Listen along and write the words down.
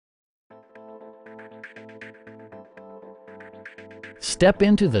Step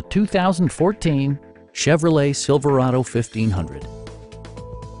into the 2014 Chevrolet Silverado 1500.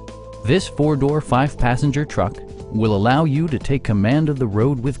 This four-door, five-passenger truck will allow you to take command of the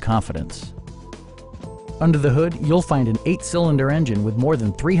road with confidence. Under the hood, you'll find an 8-cylinder engine with more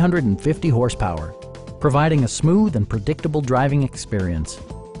than 350 horsepower, providing a smooth and predictable driving experience.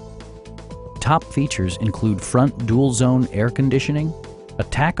 Top features include front dual-zone air conditioning, a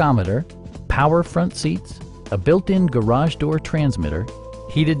tachometer, power front seats, a built-in garage door transmitter,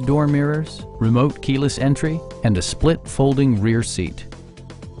 heated door mirrors, remote keyless entry, and a split folding rear seat.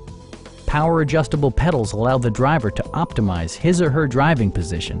 Power adjustable pedals allow the driver to optimize his or her driving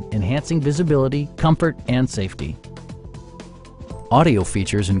position, enhancing visibility, comfort, and safety. Audio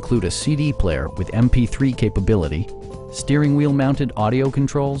features include a CD player with MP3 capability, steering wheel mounted audio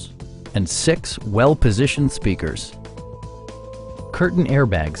controls, and 6 well-positioned speakers. Curtain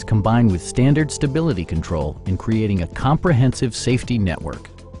airbags combine with standard stability control in creating a comprehensive safety network.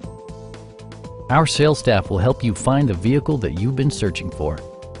 Our sales staff will help you find the vehicle that you've been searching for.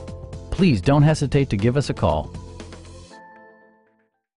 Please don't hesitate to give us a call.